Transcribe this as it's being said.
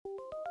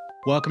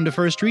Welcome to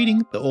First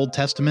Reading, the Old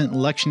Testament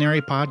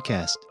Lectionary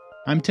Podcast.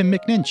 I'm Tim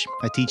McNinch.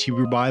 I teach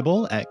Hebrew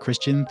Bible at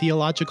Christian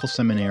Theological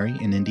Seminary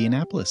in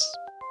Indianapolis.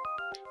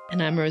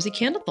 And I'm Rosie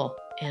Candlepole,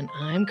 and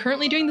I'm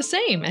currently doing the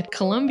same at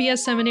Columbia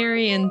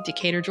Seminary in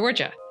Decatur,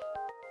 Georgia.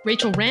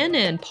 Rachel Wren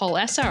and Paul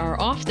Essa are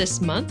off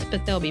this month,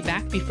 but they'll be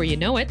back before you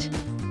know it.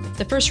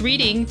 The first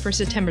reading for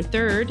September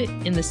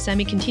 3rd in the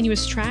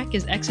semi-continuous track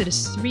is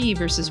Exodus 3,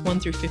 verses 1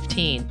 through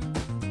 15.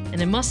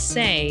 And I must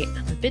say,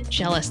 I'm a bit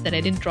jealous that I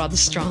didn't draw the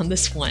straw on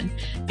this one,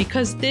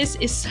 because this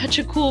is such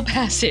a cool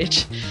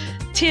passage.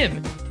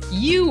 Tim,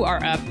 you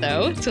are up,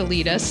 though, to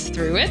lead us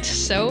through it.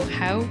 So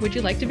how would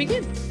you like to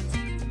begin?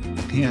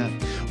 Yeah,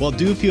 well,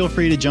 do feel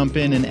free to jump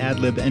in and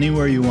ad-lib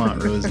anywhere you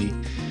want, Rosie.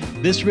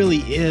 This really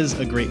is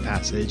a great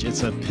passage.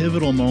 It's a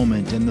pivotal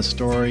moment in the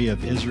story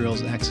of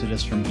Israel's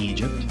exodus from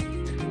Egypt.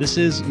 This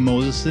is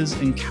Moses'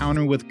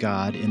 encounter with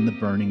God in the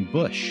burning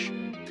bush.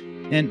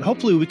 And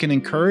hopefully we can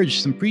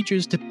encourage some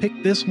preachers to pick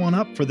this one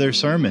up for their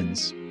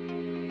sermons.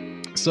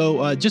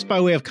 So just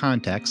by way of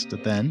context,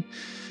 then,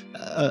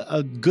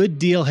 a good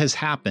deal has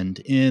happened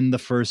in the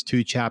first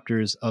two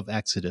chapters of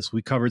Exodus.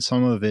 We covered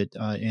some of it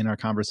in our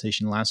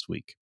conversation last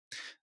week.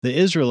 The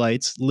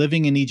Israelites,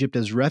 living in Egypt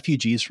as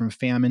refugees from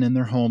famine in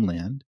their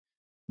homeland,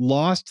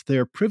 lost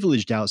their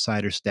privileged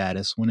outsider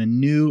status when a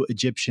new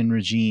Egyptian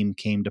regime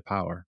came to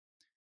power.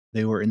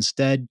 They were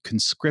instead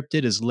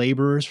conscripted as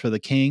laborers for the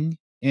king,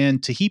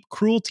 and to heap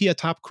cruelty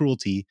atop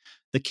cruelty,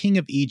 the king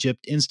of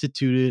Egypt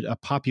instituted a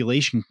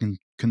population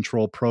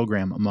control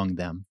program among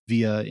them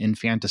via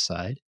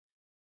infanticide,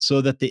 so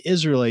that the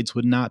Israelites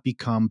would not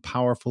become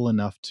powerful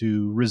enough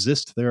to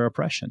resist their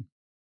oppression.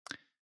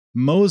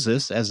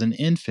 Moses, as an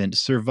infant,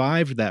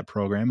 survived that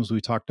program, as we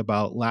talked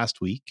about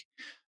last week,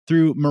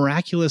 through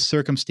miraculous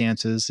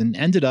circumstances and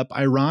ended up,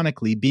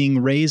 ironically,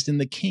 being raised in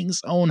the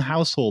king's own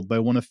household by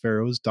one of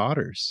Pharaoh's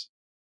daughters.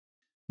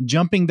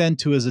 Jumping then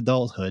to his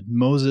adulthood,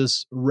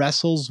 Moses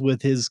wrestles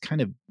with his kind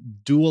of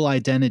dual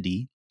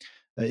identity,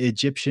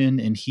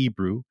 Egyptian and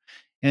Hebrew,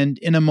 and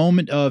in a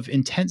moment of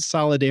intense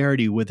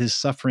solidarity with his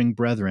suffering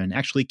brethren,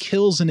 actually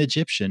kills an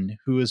Egyptian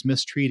who is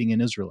mistreating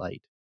an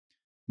Israelite.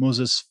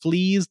 Moses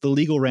flees the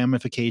legal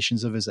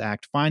ramifications of his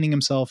act, finding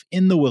himself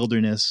in the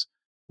wilderness,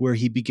 where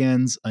he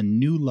begins a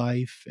new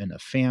life and a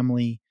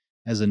family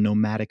as a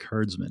nomadic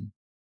herdsman.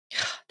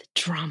 The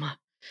drama.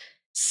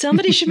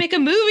 Somebody should make a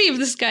movie of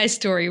this guy's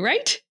story,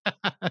 right?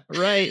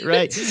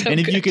 Right. So and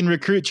if good. you can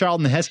recruit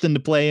Charlton Heston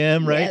to play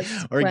him, right?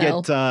 Yes, Or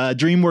well. get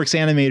DreamWorks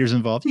animators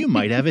involved, you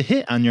might have a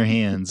hit on your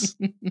hands.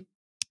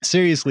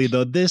 Seriously,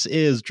 though, this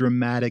is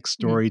dramatic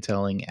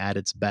storytelling at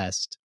its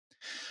best.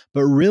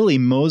 But really,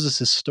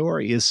 Moses'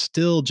 story is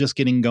still just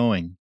getting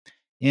going.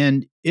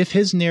 And if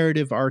his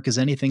narrative arc is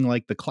anything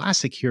like the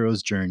classic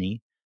hero's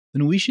journey,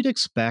 then we should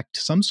expect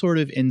some sort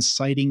of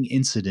inciting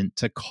incident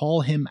to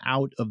call him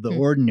out of the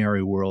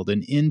ordinary world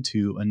and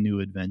into a new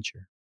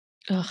adventure.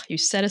 You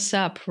set us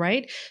up,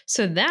 right?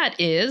 So that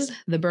is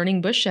the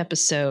Burning Bush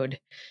episode.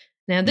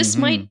 Now, this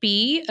might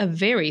be a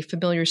very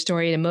familiar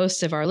story to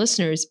most of our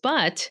listeners,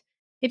 but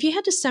if you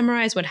had to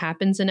summarize what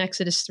happens in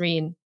Exodus 3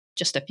 in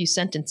just a few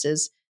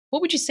sentences,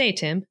 what would you say,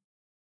 Tim?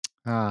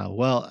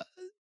 Well,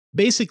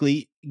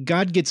 basically,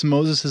 God gets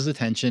Moses'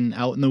 attention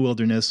out in the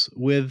wilderness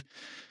with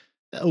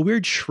a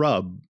weird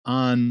shrub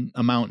on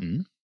a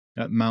mountain,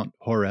 Mount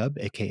Horeb,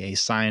 aka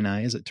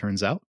Sinai, as it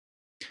turns out.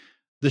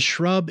 The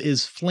shrub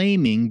is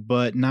flaming,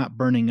 but not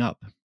burning up.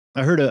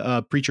 I heard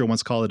a preacher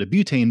once call it a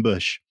butane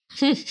bush.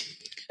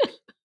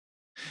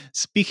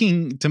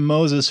 Speaking to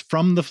Moses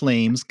from the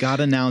flames, God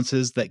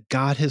announces that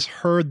God has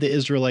heard the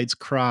Israelites'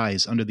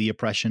 cries under the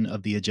oppression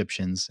of the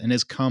Egyptians and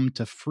has come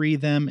to free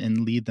them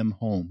and lead them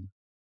home.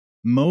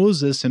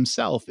 Moses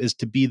himself is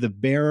to be the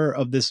bearer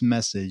of this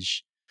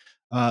message,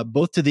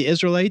 both to the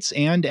Israelites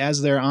and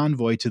as their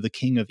envoy to the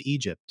king of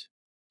Egypt.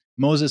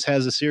 Moses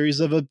has a series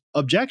of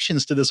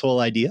objections to this whole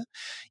idea,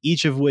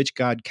 each of which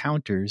God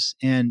counters,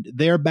 and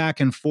their back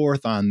and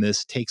forth on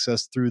this takes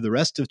us through the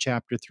rest of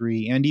chapter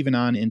 3 and even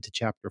on into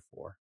chapter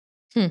 4.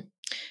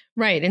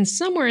 Right, and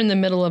somewhere in the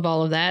middle of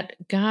all of that,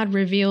 God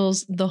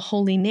reveals the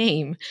holy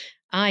name,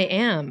 I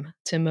am,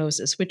 to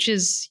Moses, which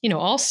is,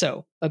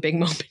 also a big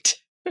moment.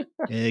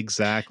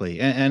 Exactly.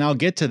 And I'll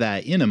get to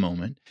that in a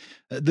moment.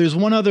 There's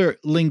one other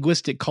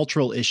linguistic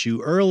cultural issue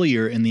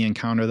earlier in the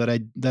encounter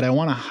that I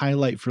want to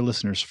highlight for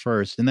listeners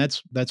first, and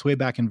that's way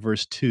back in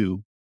verse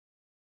 2.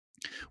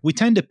 We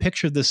tend to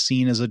picture this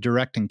scene as a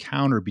direct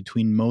encounter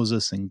between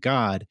Moses and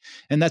God,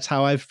 and that's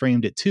how I've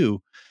framed it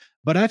too.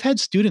 But I've had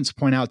students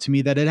point out to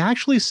me that it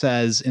actually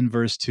says in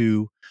verse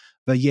 2,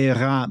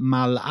 Vayera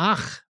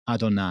malach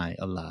Adonai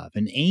alav,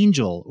 an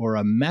angel or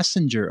a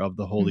messenger of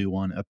the Holy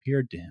One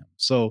appeared to him.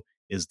 So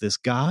is this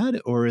God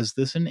or is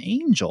this an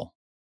angel?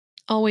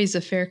 Always a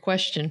fair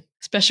question,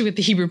 especially with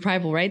the Hebrew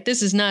Bible, right?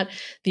 This is not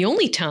the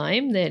only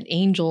time that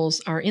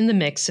angels are in the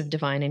mix of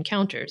divine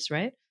encounters,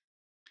 right?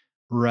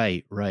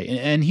 Right.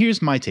 And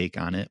here's my take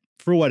on it,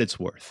 for what it's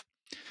worth.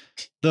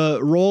 The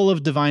role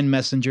of divine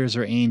messengers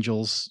or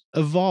angels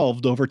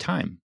evolved over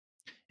time.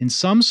 In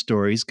some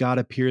stories, God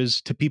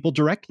appears to people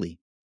directly.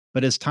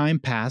 But as time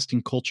passed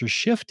and culture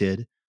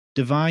shifted,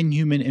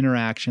 divine-human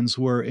interactions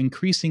were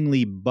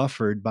increasingly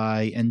buffered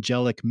by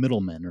angelic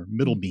middlemen or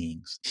middle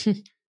beings.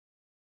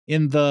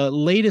 In the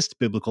latest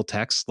biblical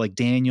texts, like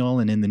Daniel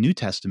and in the New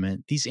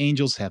Testament, these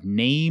angels have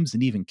names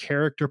and even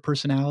character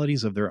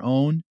personalities of their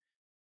own,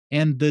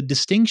 and the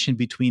distinction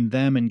between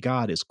them and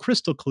God is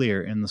crystal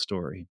clear in the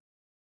story.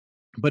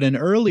 But in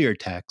earlier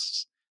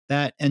texts,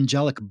 that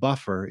angelic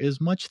buffer is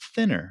much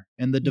thinner,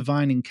 and the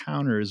divine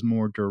encounter is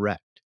more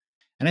direct.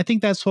 And I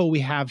think that's what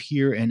we have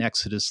here in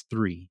Exodus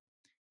 3.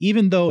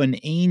 Even though an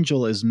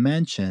angel is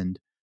mentioned,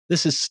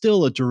 this is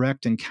still a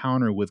direct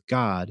encounter with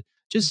God,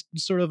 just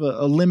sort of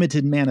a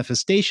limited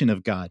manifestation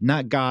of God,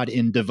 not God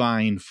in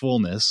divine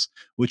fullness,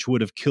 which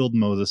would have killed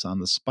Moses on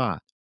the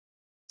spot.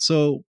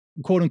 So,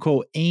 quote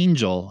unquote,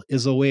 angel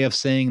is a way of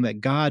saying that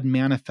God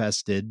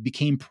manifested,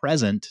 became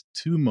present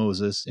to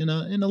Moses in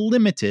a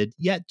limited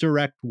yet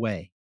direct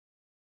way.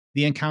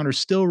 The encounter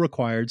still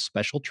required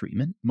special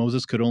treatment.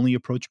 Moses could only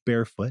approach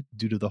barefoot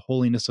due to the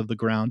holiness of the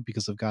ground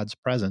because of God's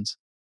presence.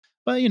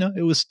 But,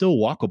 it was still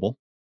walkable.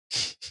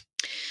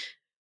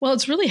 Well,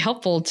 it's really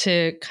helpful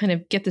to kind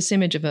of get this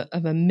image of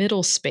a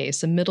middle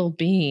space, a middle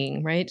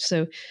being, right?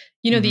 So,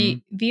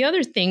 the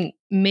other thing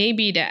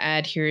maybe to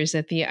add here is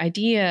that the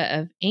idea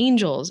of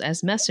angels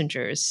as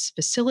messengers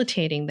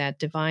facilitating that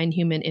divine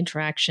human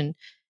interaction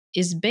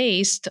is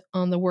based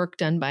on the work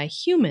done by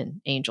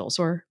human angels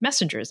or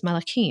messengers,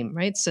 malachim,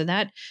 right? So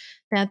that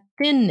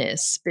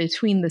thinness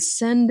between the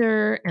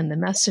sender and the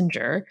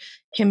messenger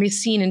can be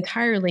seen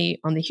entirely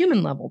on the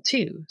human level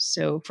too.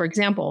 So, for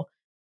example,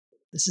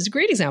 this is a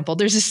great example.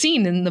 There's a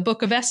scene in the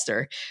book of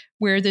Esther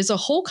where there's a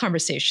whole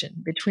conversation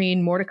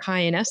between Mordecai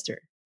and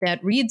Esther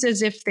that reads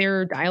as if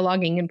they're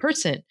dialoguing in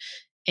person.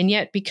 And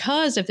yet,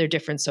 because of their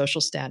different social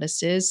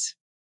statuses,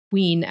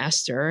 Queen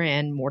Esther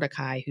and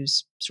Mordecai,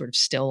 who's sort of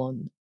still a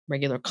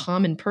regular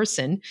common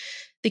person,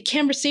 the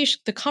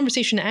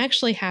conversation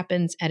actually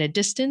happens at a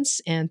distance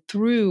and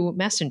through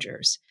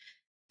messengers.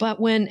 But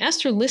when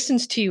Esther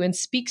listens to and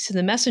speaks to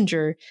the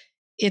messenger,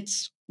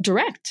 it's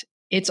direct.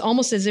 It's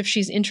almost as if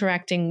she's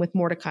interacting with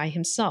Mordecai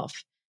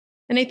himself.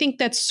 And I think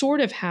that's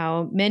sort of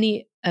how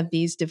many of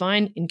these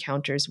divine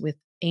encounters with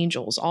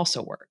angels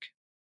also work.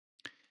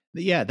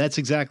 Yeah, that's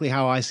exactly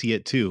how I see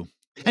it too.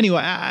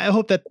 Anyway, I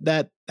hope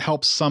that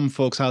helps some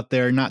folks out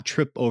there not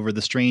trip over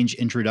the strange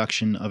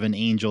introduction of an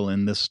angel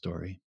in this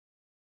story.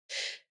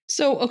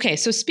 So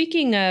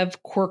speaking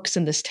of quirks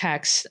in this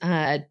text,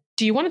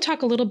 do you want to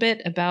talk a little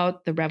bit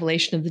about the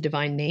revelation of the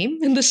divine name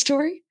in the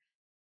story?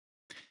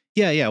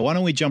 Yeah. Why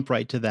don't we jump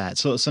right to that?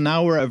 So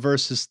now we're at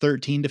verses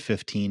 13 to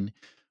 15,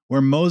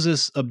 where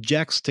Moses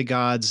objects to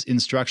God's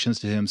instructions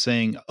to him,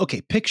 saying,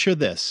 okay, picture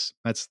this.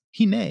 That's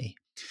hine.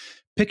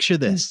 Picture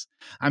this.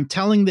 I'm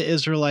telling the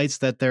Israelites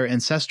that their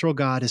ancestral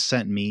God has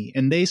sent me,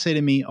 and they say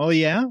to me, oh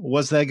yeah,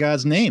 what's that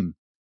God's name?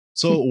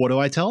 So what do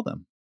I tell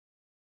them?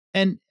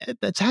 And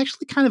that's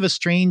actually kind of a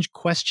strange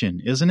question,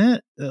 isn't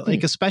it?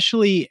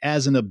 Especially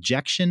as an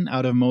objection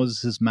out of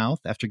Moses' mouth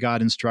after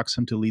God instructs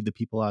him to lead the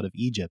people out of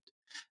Egypt.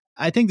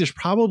 I think there's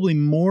probably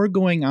more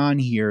going on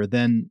here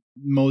than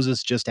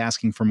Moses just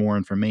asking for more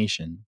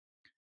information.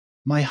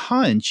 My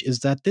hunch is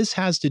that this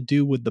has to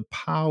do with the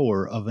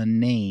power of a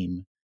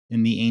name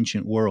in the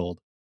ancient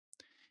world.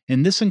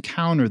 In this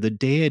encounter, the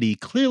deity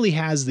clearly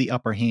has the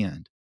upper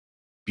hand.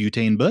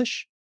 Butane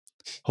bush,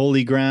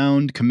 holy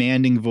ground,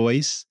 commanding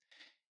voice.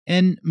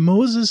 And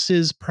Moses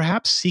is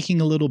perhaps seeking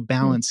a little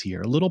balance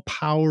here, a little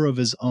power of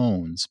his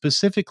own,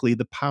 specifically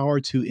the power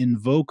to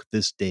invoke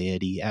this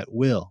deity at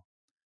will.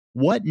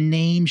 What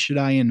name should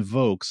I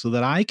invoke so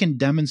that I can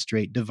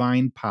demonstrate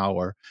divine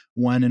power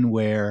when and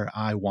where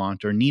I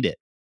want or need it?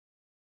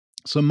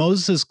 So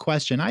Moses'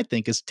 question, I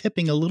think, is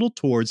tipping a little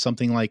towards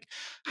something like,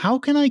 how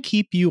can I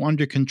keep you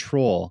under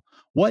control?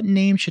 What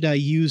name should I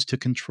use to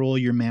control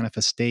your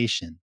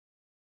manifestation?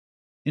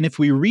 And if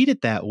we read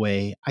it that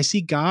way, I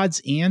see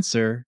God's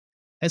answer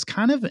as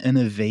kind of an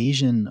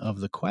evasion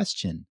of the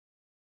question.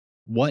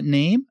 What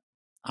name?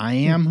 I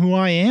am who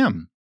I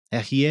am.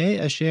 Ehyeh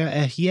asher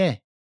ehyeh.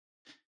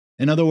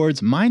 In other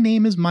words, my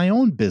name is my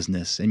own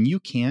business, and you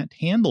can't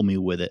handle me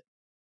with it.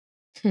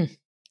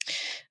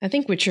 I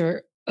think what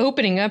you're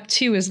opening up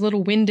to is a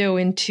little window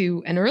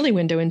into an early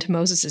window into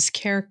Moses'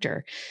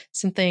 character,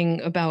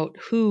 something about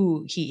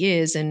who he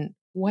is and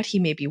what he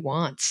maybe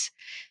wants.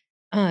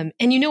 And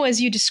as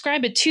you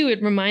describe it too,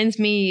 it reminds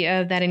me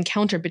of that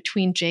encounter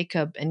between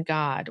Jacob and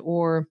God,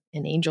 or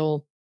an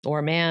angel or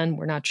a man.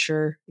 We're not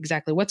sure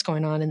exactly what's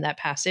going on in that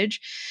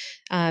passage.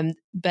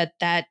 But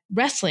that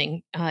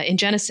wrestling in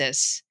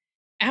Genesis,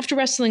 after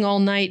wrestling all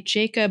night,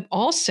 Jacob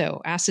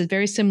also asks a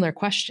very similar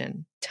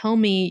question. Tell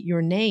me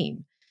your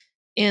name.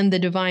 And the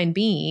divine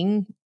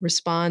being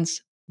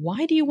responds,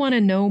 why do you want to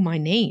know my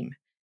name?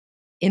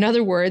 In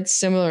other words,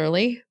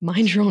 similarly,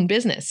 mind your own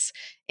business.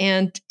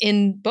 And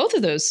in both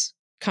of those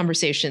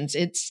conversations,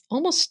 it's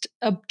almost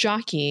a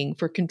jockeying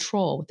for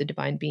control with the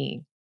divine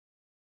being.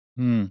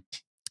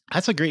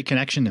 That's a great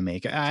connection to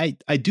make. I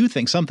do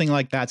think something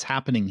like that's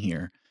happening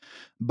here.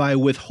 By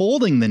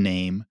withholding the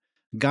name,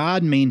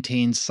 God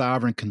maintains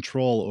sovereign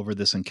control over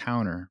this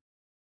encounter.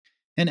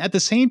 And at the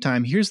same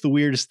time, here's the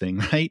weirdest thing,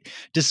 right?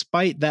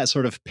 Despite that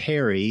sort of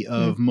parry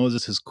of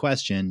Moses'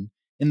 question,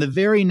 in the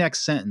very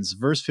next sentence,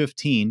 verse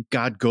 15,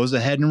 God goes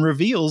ahead and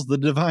reveals the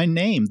divine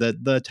name,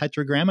 the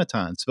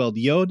tetragrammaton, spelled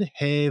Yod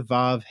He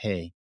Vav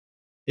He.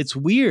 It's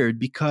weird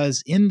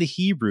because in the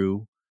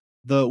Hebrew,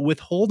 the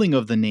withholding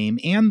of the name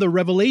and the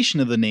revelation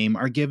of the name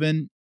are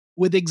given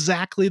with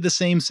exactly the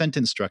same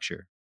sentence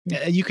structure.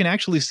 You can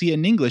actually see it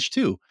in English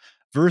too.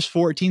 Verse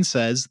 14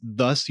 says,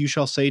 "Thus you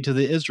shall say to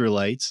the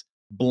Israelites,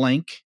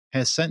 blank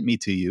has sent me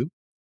to you."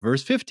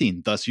 Verse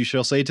 15, "Thus you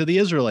shall say to the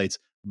Israelites,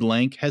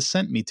 blank has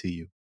sent me to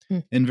you."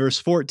 In verse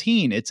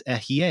 14, it's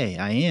Ehyeh,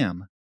 I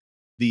am,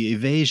 the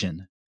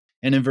evasion.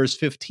 And in verse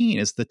 15,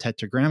 it's the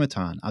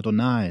tetragrammaton,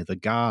 Adonai, the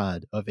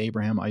God of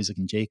Abraham, Isaac,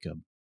 and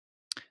Jacob.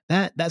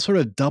 That sort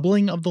of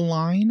doubling of the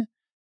line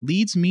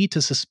leads me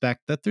to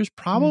suspect that there's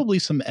probably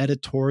some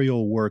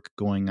editorial work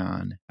going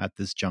on at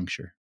this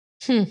juncture.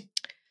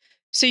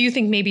 So you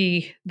think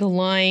maybe the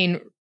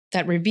line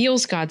that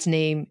reveals God's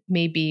name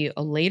may be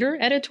a later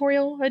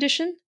editorial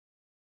addition?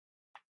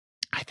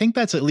 I think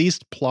that's at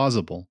least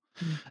plausible.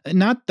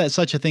 Not that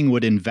such a thing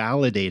would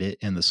invalidate it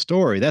in the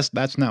story.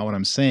 That's not what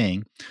I'm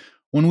saying.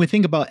 When we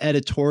think about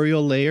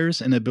editorial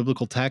layers in a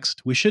biblical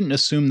text, we shouldn't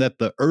assume that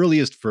the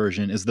earliest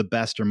version is the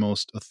best or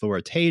most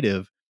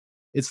authoritative.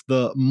 It's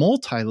the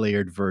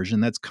multi-layered version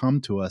that's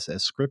come to us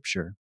as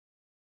scripture.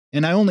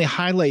 And I only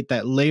highlight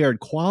that layered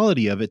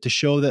quality of it to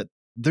show that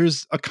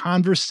there's a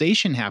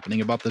conversation happening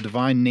about the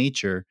divine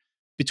nature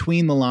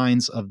between the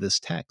lines of this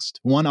text.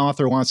 One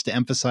author wants to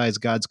emphasize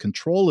God's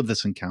control of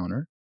this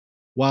encounter,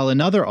 while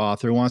another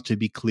author wants to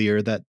be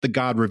clear that the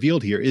God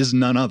revealed here is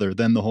none other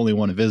than the Holy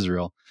One of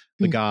Israel,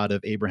 the God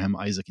of Abraham,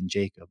 Isaac, and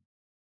Jacob.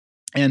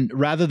 And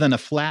rather than a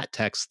flat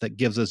text that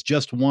gives us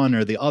just one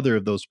or the other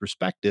of those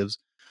perspectives,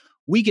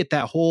 we get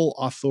that whole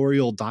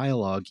authorial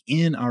dialogue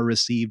in our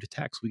received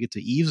text. We get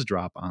to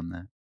eavesdrop on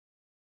that.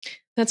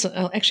 That's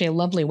actually a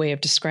lovely way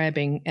of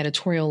describing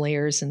editorial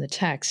layers in the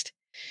text.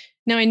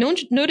 Now, I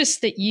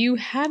noticed that you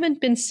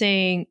haven't been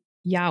saying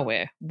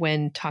Yahweh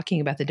when talking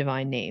about the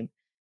divine name.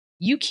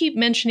 You keep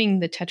mentioning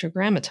the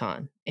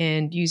tetragrammaton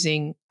and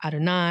using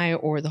Adonai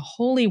or the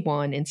Holy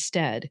One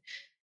instead.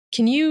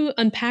 Can you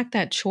unpack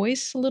that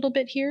choice a little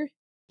bit here?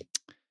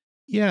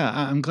 Yeah,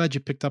 I'm glad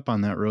you picked up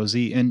on that,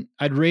 Rosie. And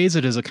I'd raise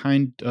it as a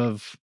kind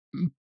of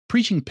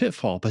preaching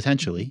pitfall,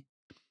 potentially.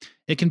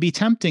 It can be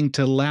tempting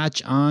to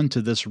latch on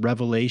to this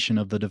revelation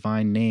of the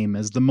divine name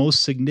as the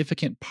most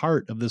significant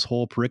part of this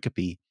whole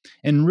pericope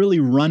and really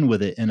run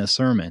with it in a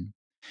sermon.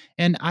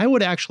 And I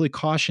would actually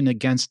caution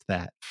against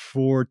that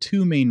for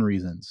two main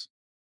reasons.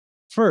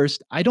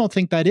 First, I don't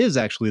think that is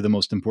actually the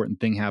most important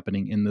thing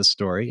happening in this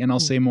story, and I'll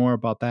say more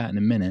about that in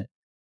a minute.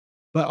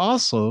 But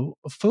also,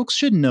 folks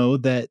should know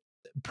that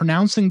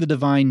pronouncing the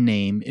divine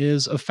name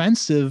is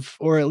offensive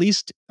or at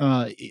least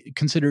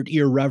considered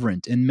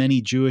irreverent in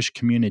many Jewish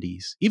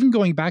communities, even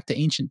going back to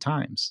ancient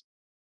times.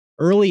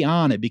 Early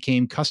on, it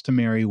became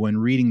customary when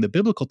reading the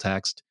biblical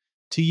text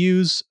to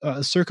use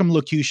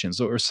circumlocutions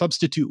or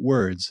substitute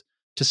words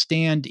to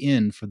stand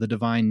in for the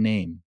divine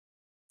name.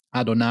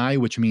 Adonai,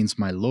 which means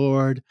my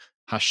Lord,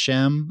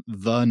 Hashem,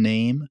 the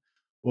name,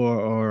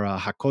 or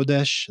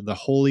HaKodesh, the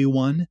Holy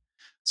One,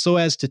 so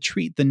as to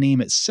treat the name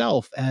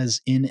itself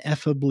as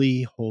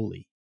ineffably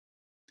holy.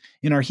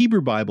 In our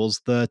Hebrew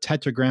Bibles, the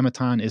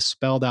tetragrammaton is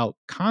spelled out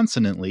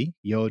consonantly,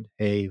 Yod,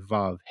 He,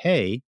 Vav,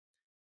 He,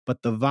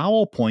 but the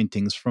vowel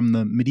pointings from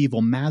the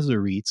medieval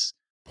Masoretes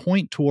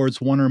point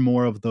towards one or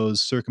more of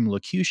those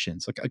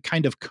circumlocutions, like a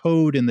kind of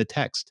code in the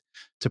text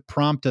to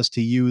prompt us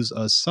to use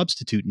a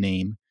substitute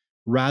name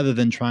rather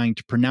than trying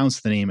to pronounce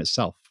the name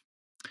itself.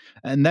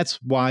 And that's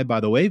why, by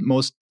the way,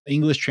 most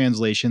English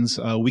translations,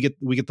 we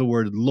get the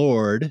word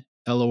Lord,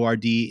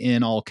 Lord,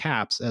 in all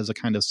caps as a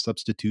kind of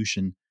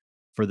substitution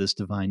for this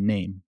divine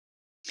name.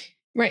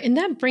 Right. And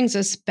that brings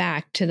us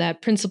back to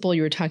that principle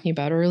you were talking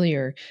about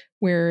earlier,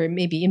 where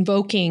maybe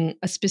invoking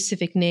a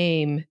specific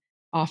name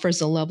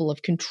offers a level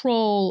of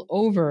control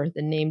over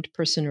the named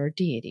person or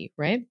deity,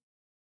 right?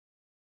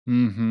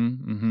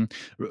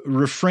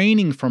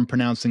 Refraining from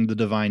pronouncing the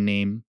divine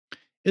name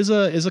is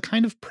a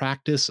kind of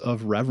practice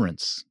of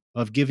reverence,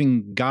 of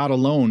giving God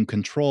alone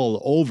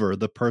control over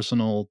the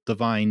personal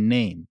divine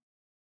name.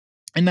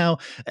 And now,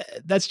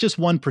 that's just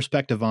one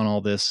perspective on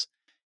all this.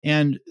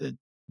 And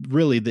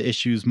really, the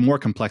issue is more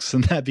complex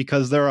than that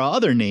because there are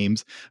other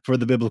names for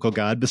the biblical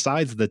God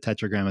besides the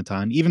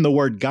tetragrammaton. Even the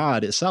word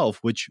God itself,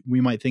 which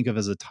we might think of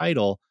as a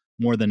title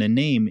more than a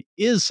name,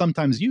 is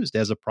sometimes used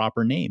as a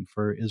proper name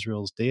for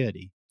Israel's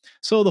deity.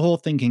 So the whole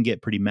thing can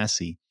get pretty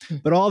messy.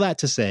 But all that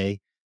to say,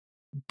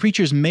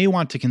 preachers may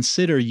want to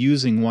consider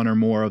using one or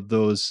more of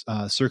those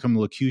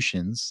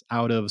circumlocutions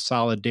out of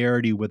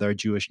solidarity with our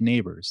Jewish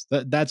neighbors.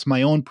 That's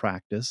my own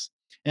practice,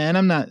 and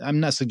I'm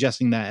not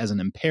suggesting that as an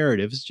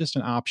imperative. It's just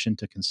an option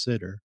to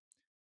consider.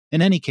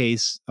 In any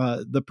case,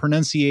 the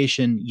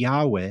pronunciation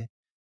Yahweh,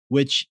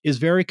 which is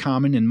very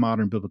common in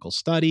modern biblical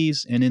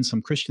studies and in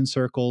some Christian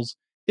circles,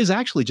 is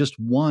actually just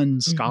one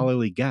Mhm.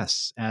 scholarly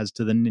guess as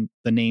to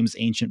the name's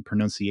ancient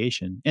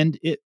pronunciation, and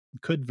it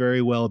could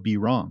very well be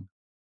wrong.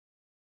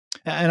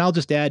 And I'll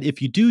just add,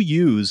 if you do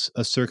use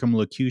a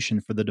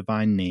circumlocution for the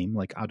divine name,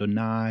 like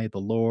Adonai, the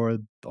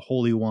Lord, the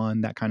Holy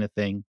One, that kind of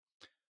thing,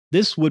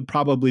 this would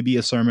probably be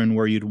a sermon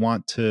where you'd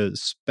want to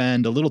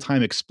spend a little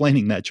time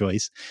explaining that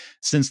choice,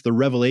 since the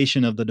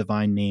revelation of the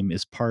divine name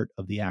is part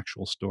of the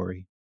actual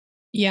story.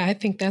 Yeah, I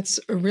think that's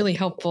a really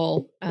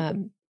helpful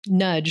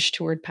nudge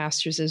toward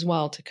pastors as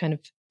well, to kind of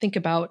think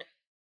about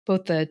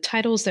both the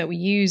titles that we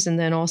use and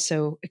then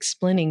also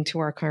explaining to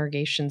our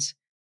congregations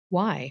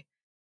why.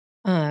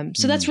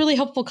 So that's really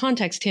helpful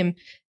context, Tim.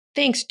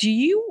 Thanks. Do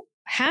you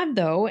have,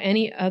 though,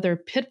 any other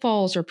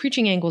pitfalls or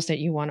preaching angles that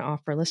you want to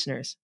offer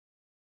listeners?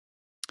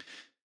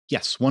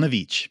 Yes, one of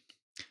each.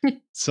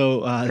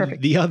 So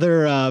Perfect. the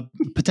other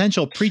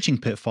potential preaching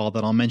pitfall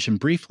that I'll mention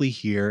briefly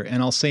here,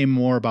 and I'll say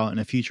more about in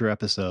a future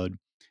episode,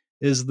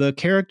 is the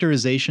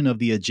characterization of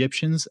the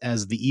Egyptians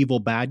as the evil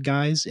bad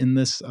guys in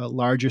this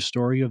larger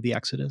story of the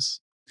Exodus.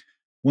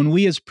 When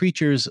we as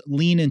preachers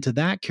lean into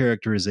that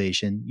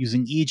characterization,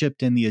 using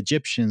Egypt and the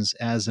Egyptians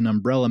as an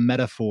umbrella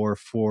metaphor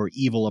for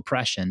evil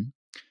oppression,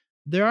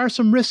 there are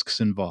some risks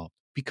involved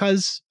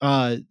because,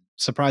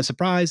 surprise,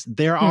 surprise,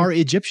 there are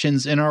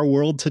Egyptians in our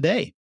world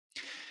today.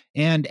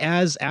 And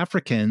as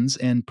Africans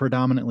and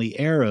predominantly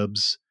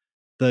Arabs,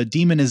 the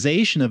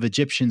demonization of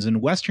Egyptians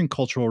in Western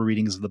cultural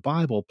readings of the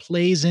Bible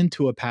plays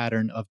into a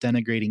pattern of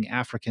denigrating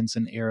Africans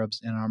and Arabs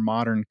in our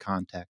modern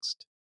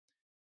context.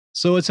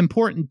 So it's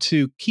important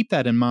to keep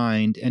that in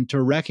mind and to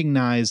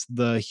recognize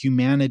the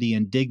humanity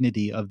and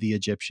dignity of the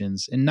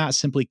Egyptians and not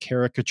simply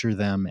caricature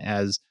them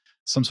as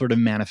some sort of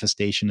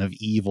manifestation of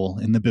evil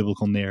in the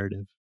biblical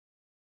narrative.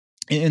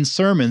 In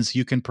sermons,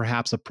 you can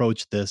perhaps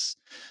approach this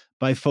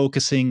by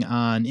focusing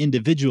on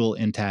individual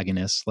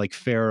antagonists like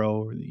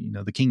Pharaoh, or,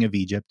 the king of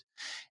Egypt,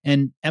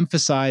 and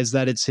emphasize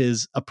that it's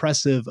his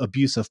oppressive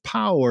abuse of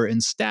power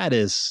and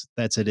status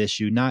that's at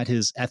issue, not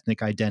his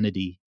ethnic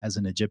identity as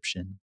an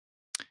Egyptian.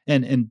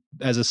 And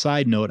as a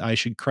side note, I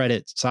should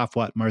credit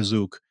Safwat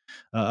Marzouk,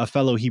 a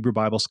fellow Hebrew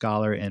Bible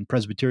scholar and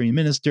Presbyterian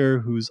minister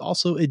who's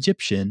also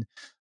Egyptian,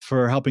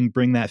 for helping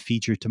bring that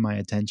feature to my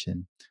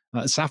attention.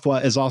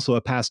 Safwat is also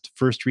a past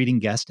First Reading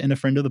guest and a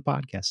friend of the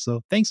podcast.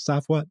 So thanks,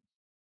 Safwat.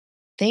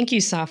 Thank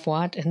you,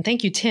 Safwat, and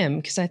thank you, Tim,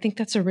 because I think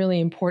that's a really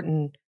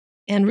important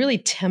and really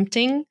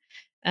tempting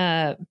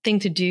thing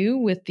to do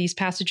with these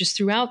passages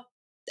throughout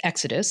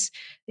Exodus,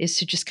 is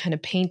to just kind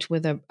of paint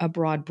with a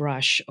broad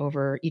brush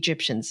over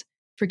Egyptians,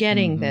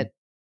 forgetting that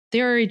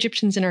there are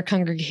Egyptians in our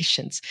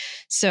congregations.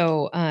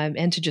 So,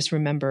 and to just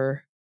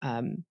remember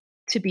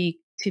to be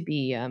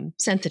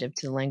sensitive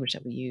to the language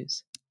that we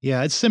use.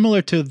 Yeah, it's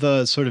similar to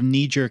the sort of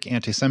knee-jerk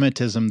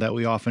anti-Semitism that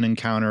we often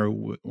encounter,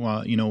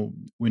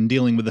 when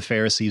dealing with the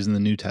Pharisees in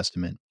the New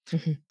Testament.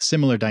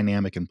 Similar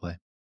dynamic in play.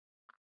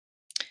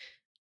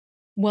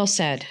 Well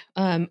said.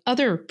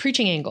 Other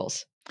preaching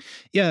angles.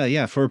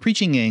 Yeah. For a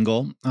preaching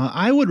angle,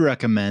 I would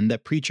recommend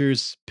that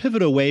preachers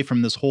pivot away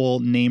from this whole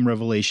name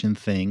revelation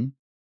thing.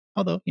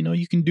 Although,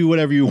 you can do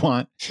whatever you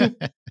want.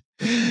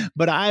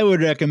 But I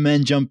would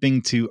recommend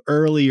jumping to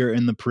earlier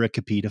in the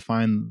pericope to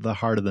find the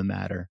heart of the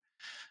matter.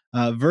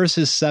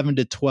 Verses 7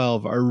 to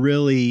 12 are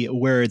really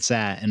where it's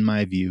at, in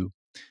my view.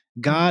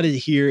 God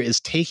here is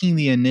taking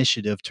the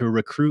initiative to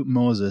recruit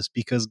Moses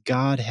because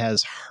God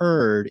has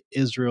heard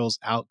Israel's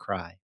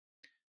outcry.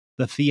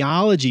 The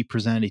theology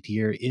presented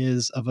here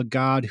is of a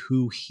God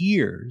who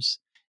hears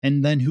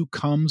and then who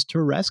comes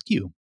to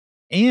rescue,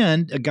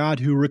 and a God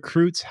who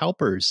recruits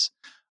helpers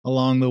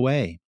along the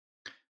way.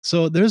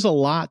 So there's a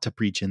lot to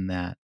preach in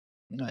that.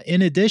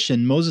 In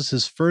addition,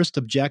 Moses' first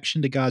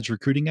objection to God's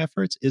recruiting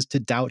efforts is to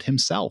doubt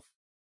himself.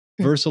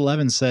 Verse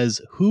 11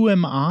 says, "Who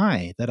am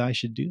I that I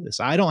should do this?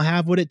 I don't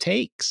have what it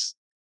takes."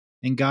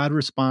 And God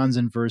responds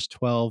in verse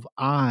 12,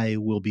 "I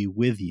will be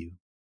with you."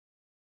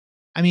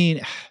 I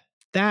mean,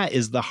 that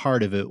is the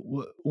heart of it.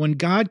 When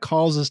God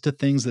calls us to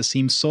things that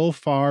seem so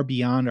far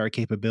beyond our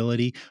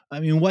capability,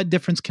 what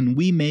difference can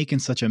we make in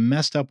such a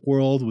messed up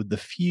world with the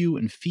few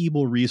and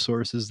feeble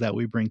resources that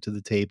we bring to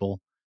the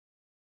table?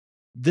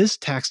 This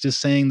text is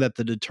saying that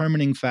the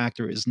determining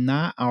factor is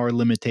not our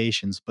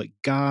limitations, but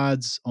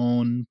God's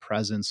own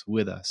presence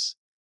with us.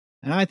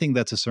 And I think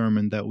that's a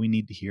sermon that we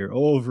need to hear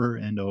over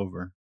and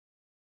over.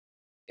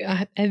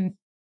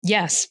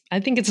 Yes, I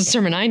think it's a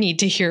sermon I need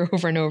to hear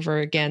over and over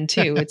again,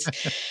 too.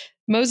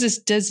 Moses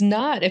does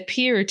not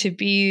appear to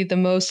be the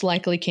most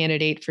likely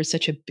candidate for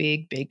such a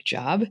big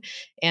job.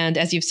 And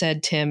as you've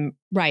said, Tim,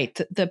 right,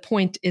 the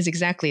point is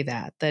exactly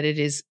that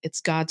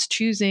it's God's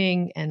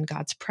choosing and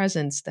God's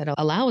presence that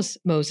allows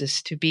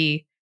Moses to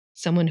be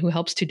someone who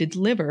helps to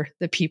deliver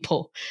the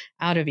people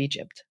out of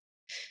Egypt.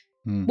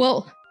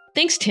 Well,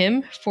 thanks,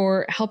 Tim,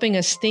 for helping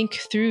us think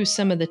through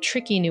some of the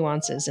tricky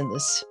nuances in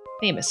this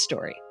famous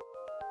story.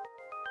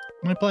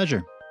 My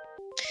pleasure.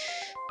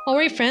 All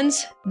right,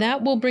 friends,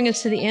 that will bring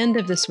us to the end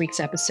of this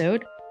week's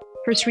episode.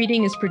 First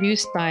Reading is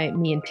produced by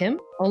me and Tim,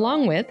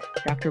 along with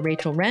Dr.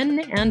 Rachel Wren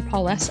and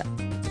Paul Essa.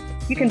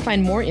 You can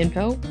find more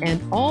info and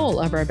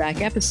all of our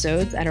back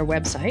episodes at our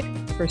website,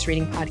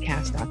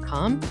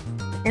 firstreadingpodcast.com.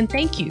 And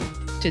thank you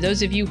to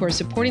those of you who are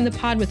supporting the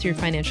pod with your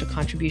financial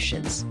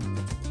contributions.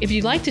 If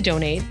you'd like to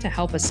donate to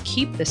help us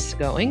keep this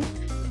going,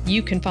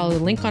 you can follow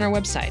the link on our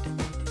website.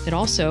 It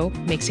also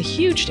makes a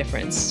huge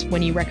difference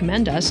when you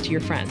recommend us to your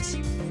friends,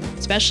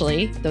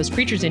 especially those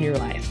preachers in your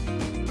life.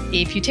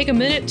 If you take a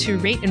minute to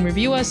rate and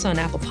review us on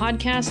Apple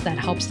Podcasts, that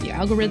helps the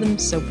algorithm,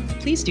 so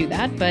please do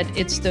that. But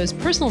it's those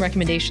personal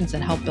recommendations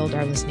that help build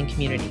our listening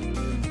community.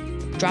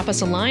 Drop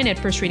us a line at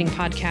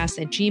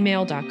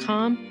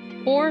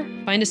firstreadingpodcast@gmail.com or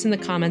find us in the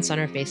comments on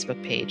our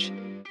Facebook page.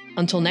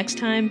 Until next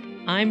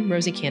time, I'm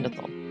Rosie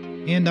Candethal.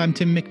 And I'm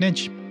Tim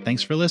McNinch.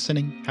 Thanks for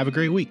listening. Have a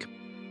great week.